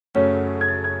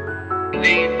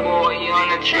Big boy on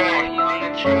the track.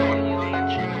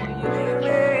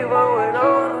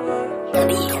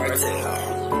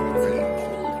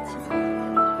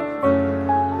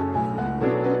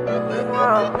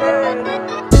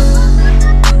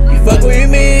 You fuck with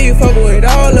me, you fuck with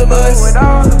all of us.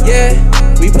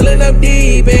 Yeah, we pulling up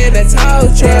deep in that tall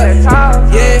truck.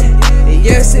 Yeah, and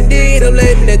yes indeed, I'm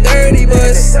letting the 30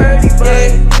 bus. Yeah,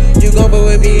 you gon' fuck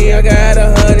with me, I got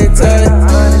 100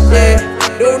 tons. Yeah,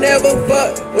 don't ever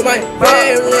fuck with my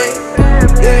family.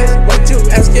 Yeah, what you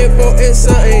asking for is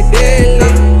something deadly.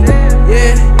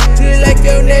 Yeah, just like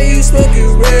your name, you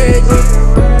smoking Regg.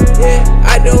 Yeah,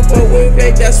 I don't fuck with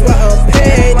fake, that's why I'm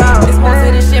petty. It's more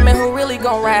to the shit, man, who really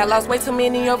gon' ride? Lost way too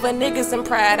many of a niggas in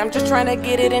pride. I'm just trying to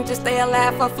get it and just stay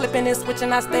alive. For flipping and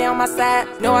switching, I stay on my side.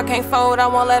 No, I can't fold, I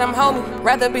won't let them hold me.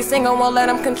 Rather be single, won't let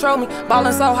them control me.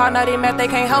 Ballin' so hard, now they mad, they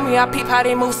can't hold me. I peep how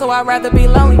they move, so I'd rather be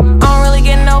lonely. I don't really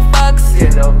get no fucks.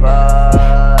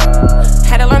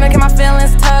 Had to learn to get my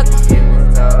feelings tucked.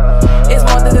 It's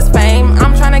more than this fame,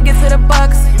 I'm trying to get to the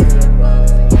bucks.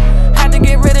 Had to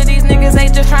get rid of these niggas, they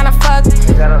just trying to fuck.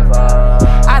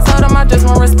 I told them I just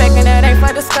want respect and that ain't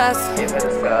for discuss.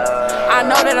 I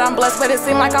know that I'm blessed, but it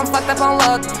seems like I'm fucked up on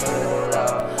luck.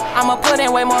 I'ma put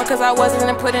in way more cause I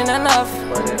wasn't putting enough.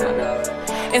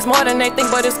 It's more than they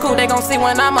think, but it's cool, they gon' see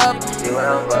when I'm up.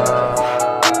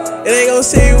 And they gon'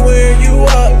 see when you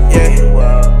up, yeah.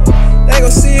 They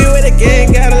gon' see where the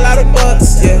gang got a lot of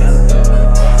bucks, yeah.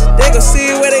 They gon'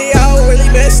 see where they all really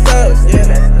messed up,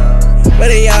 yeah. But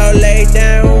they all laid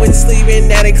down with sleeping,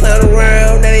 now they clown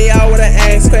around. Now they all wanna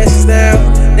ask questions now.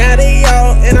 Now they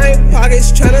all in our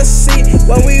pockets tryna see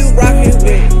what we rockin'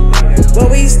 with, what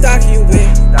we stocking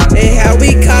with, and how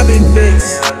we copy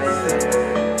fix.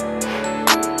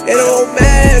 It don't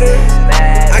matter,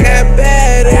 I got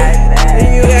better,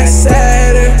 and you got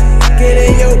sadder. Get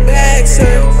in your bag,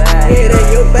 sir. Get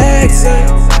in your bag, sir.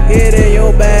 Get in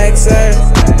your bag, sir.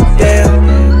 Damn.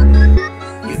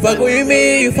 You fuck with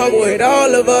me, you fuck with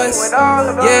all of us.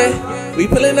 Yeah, we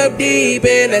pulling up deep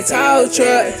in that tall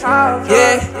truck.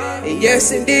 Yeah, and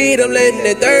yes indeed, I'm letting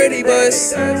the 30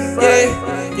 bus.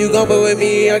 Yeah, you gon' fuck with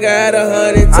me, I got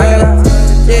 100 tons.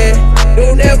 Yeah,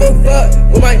 don't ever fuck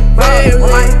with my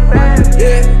family.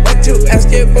 Yeah, what you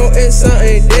asking for is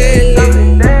something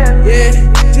deadly. Yeah,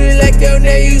 just like your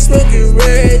name, you smoking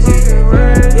Regg.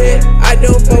 Yeah, I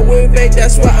don't fuck with fake,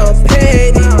 that's why I'm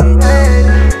petty.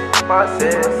 My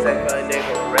shit is sick, a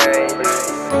nigga Regg.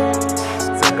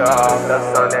 Took her off the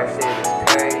sun, that shit is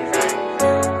crazy.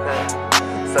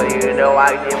 So you know I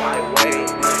get my way.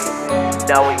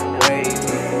 Now we wavy,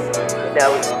 now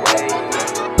we wavy.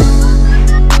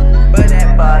 But that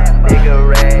boss nigga